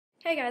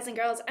Hey guys and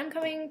girls, I'm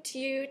coming to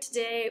you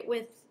today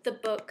with the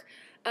book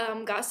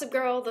Gossip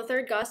Girl, the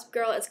third Gossip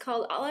Girl. It's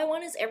called All I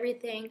Want Is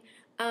Everything.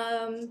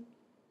 I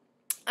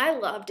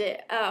loved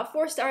it.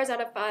 4 stars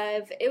out of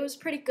 5. It was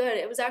pretty good.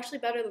 It was actually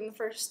better than the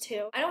first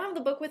two. I don't have the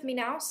book with me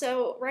now,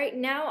 so right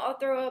now I'll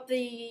throw up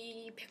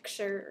the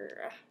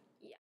picture.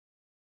 Yeah.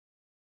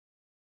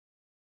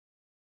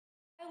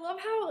 I love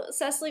how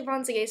Cecily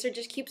von Ziegesar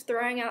just keeps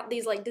throwing out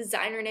these like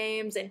designer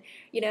names and,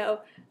 you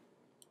know,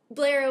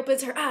 Blair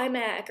opens her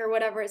iMac or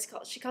whatever it's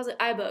called. She calls it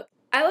iBook.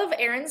 I love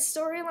Erin's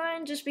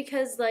storyline just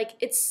because like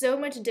it's so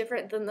much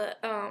different than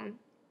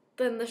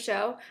the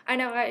show. I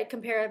know I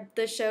compare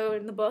the show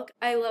and the book.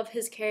 I love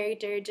his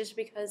character just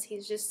because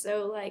he's just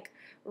so like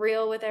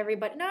real with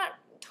everybody. Not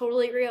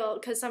totally real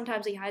because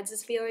sometimes he hides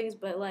his feelings,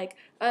 but like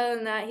other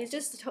than that, he's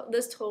just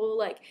this total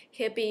like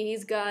hippie.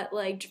 He's got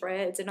like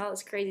dreads and all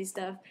this crazy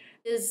stuff.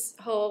 His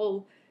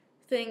whole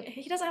thing,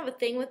 he doesn't have a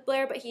thing with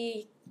Blair, but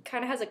he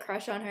kind of has a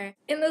crush on her.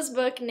 In this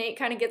book, Nate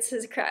kind of gets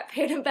his crap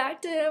handed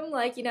back to him,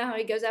 like, you know how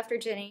he goes after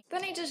Jenny.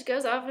 Then he just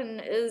goes off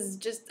and is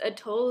just a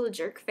total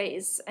jerk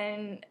face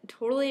and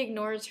totally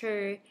ignores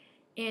her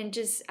and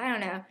just, I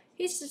don't know,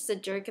 he's just a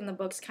jerk in the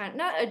books, kind of,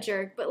 not a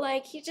jerk, but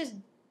like, he's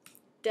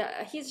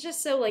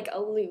just so like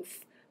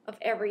aloof of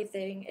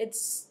everything.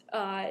 It's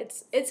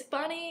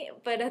funny,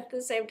 but at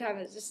the same time,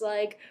 it's just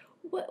like,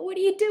 what are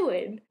you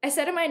doing? I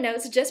said in my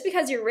notes, just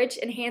because you're rich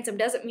and handsome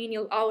doesn't mean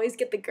you'll always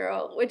get the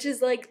girl, which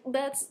is like,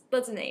 that's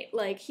Nate.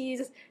 Like,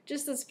 he's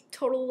just this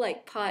total,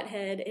 like,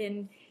 pothead,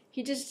 and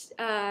he just,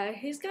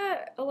 he's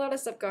got a lot of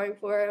stuff going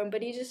for him,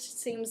 but he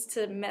just seems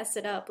to mess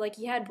it up. Like,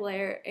 he had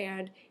Blair,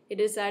 and he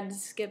decided to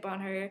skip on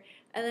her,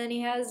 and then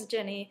he has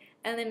Jenny,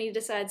 and then he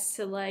decides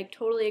to, like,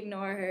 totally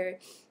ignore her.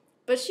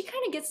 But she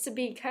kind of gets to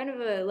be kind of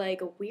a,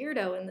 like, a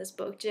weirdo in this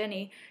book,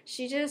 Jenny.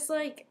 She just,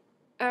 like,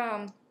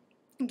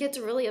 gets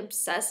really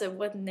obsessive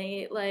with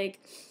Nate.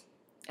 Like,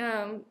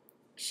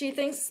 she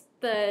thinks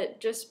that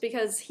just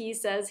because he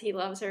says he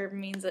loves her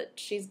means that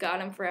she's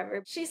got him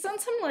forever. She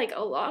sends him, like,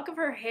 a lock of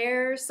her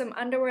hair, some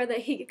underwear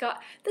that he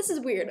got. This is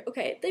weird.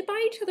 Okay, they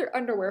buy each other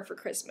underwear for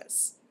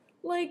Christmas.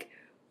 Like,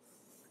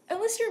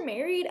 unless you're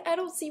married, I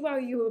don't see why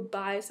you would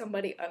buy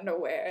somebody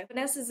underwear.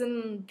 Vanessa's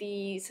in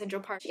the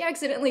Central Park. She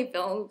accidentally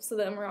films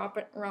them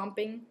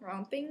romping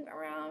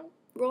around,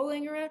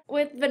 rolling around.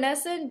 With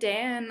Vanessa and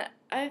Dan,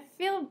 I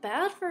feel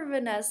bad for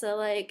Vanessa.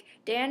 Like,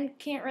 Dan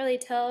can't really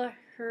tell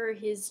her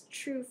his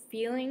true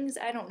feelings.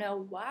 I don't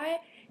know why.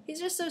 He's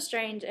just so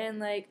strange, and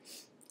like,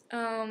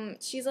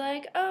 she's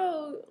like,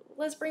 oh,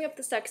 let's bring up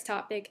the sex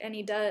topic, and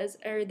he does,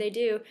 or they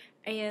do,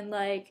 and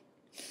like,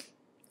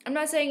 I'm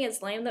not saying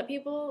it's lame that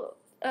people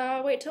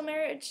wait till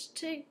marriage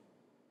to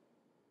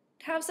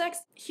have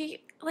sex. He's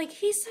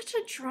such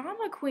a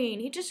drama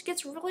queen. He just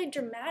gets really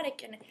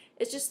dramatic, and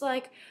it's just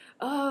like,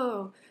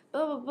 oh,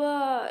 blah blah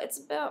blah, it's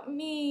about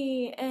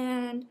me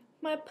and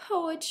my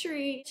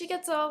poetry. She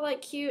gets all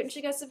like cute, and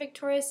she gets the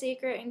Victoria's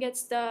Secret and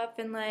gets stuff,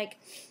 and like,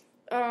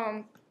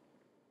 and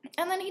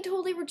then he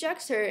totally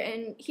rejects her,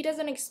 and he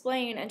doesn't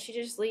explain, and she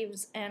just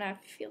leaves, and I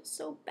feel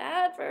so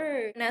bad for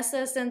her.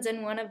 Vanessa sends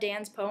in one of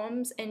Dan's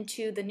poems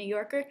into the New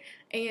Yorker,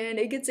 and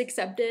it gets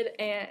accepted,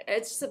 and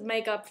it's to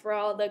make up for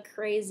all the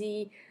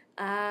crazy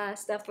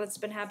stuff that's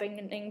been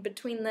happening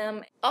between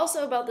them.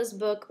 Also about this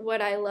book,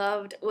 what I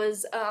loved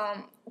was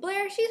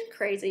Blair. She's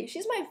crazy.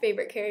 She's my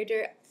favorite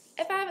character.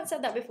 If I haven't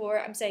said that before,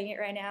 I'm saying it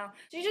right now.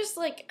 She just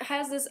like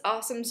has this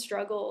awesome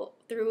struggle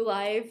through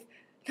life.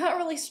 Not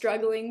really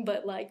struggling,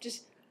 but like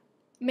just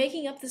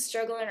making up the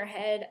struggle in her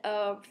head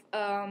of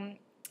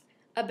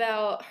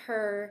about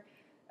her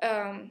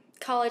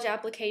college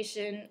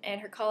application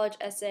and her college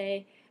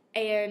essay,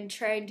 and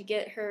trying to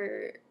get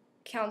her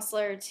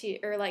counselor to,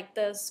 or like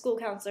the school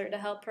counselor to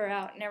help her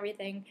out and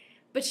everything.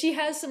 But she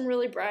has some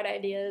really bright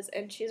ideas,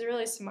 and she's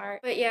really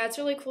smart. But yeah, it's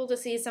really cool to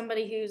see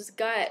somebody who's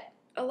got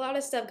a lot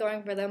of stuff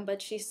going for them,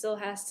 but she still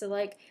has to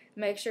like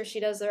make sure she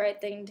does the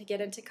right thing to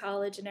get into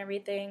college and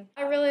everything.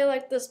 I really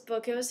liked this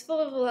book. It was full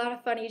of a lot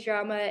of funny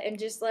drama and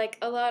just like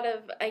a lot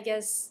of, I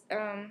guess,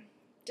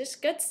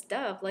 just good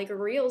stuff, like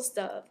real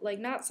stuff, like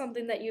not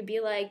something that you'd be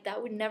like,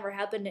 that would never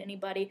happen to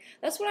anybody.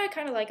 That's what I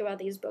kind of like about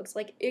these books,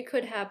 like it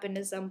could happen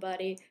to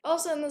somebody.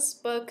 Also in this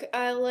book,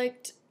 I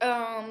liked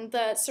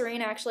that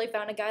Serena actually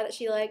found a guy that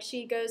she liked.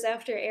 She goes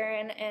after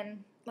Erin,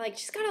 and like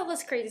she's got all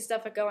this crazy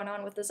stuff going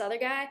on with this other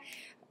guy,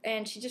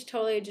 and she just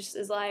totally just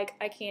is like,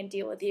 I can't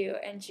deal with you,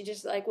 and she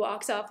just like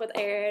walks off with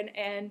Erin,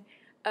 and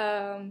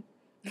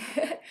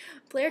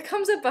Blair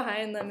comes up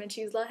behind them, and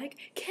she's like,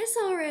 kiss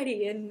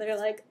already, and they're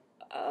like,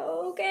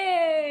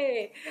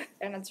 okay,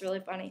 and it's really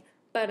funny.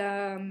 But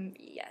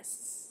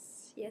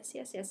yes.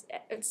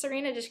 And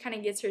Serena just kind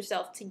of gets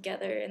herself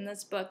together in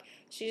this book.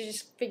 She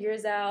just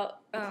figures out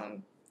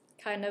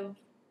kind of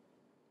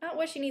not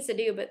what she needs to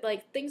do, but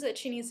like things that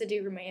she needs to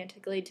do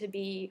romantically to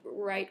be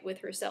right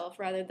with herself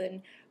rather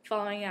than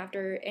following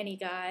after any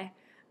guy.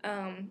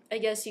 I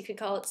guess you could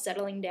call it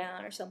settling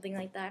down or something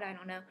like that. I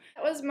don't know.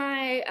 That was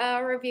my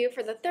review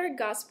for the third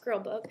Gossip Girl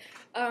book.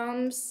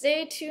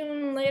 Stay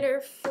tuned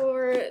later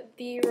for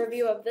the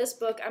review of this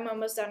book. I'm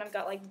almost done. I've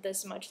got like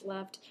this much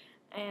left.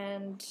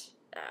 And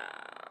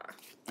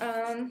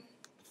I'm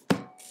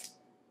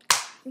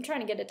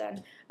trying to get it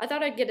done. I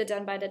thought I'd get it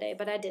done by today,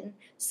 but I didn't.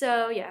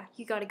 So yeah,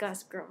 you got a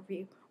Gossip Girl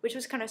review, which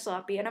was kind of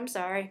sloppy, and I'm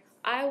sorry.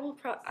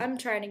 I'm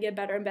trying to get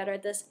better and better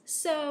at this,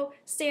 so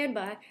stand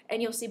by,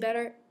 and you'll see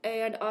better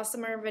and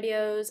awesomer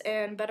videos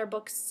and better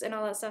books and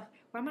all that stuff.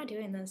 Why am I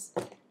doing this?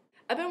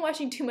 I've been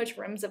watching too much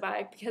Rims of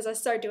I because I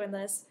started doing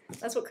this.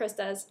 That's what Chris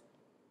does.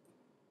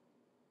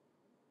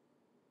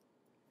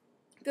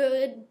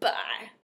 Goodbye.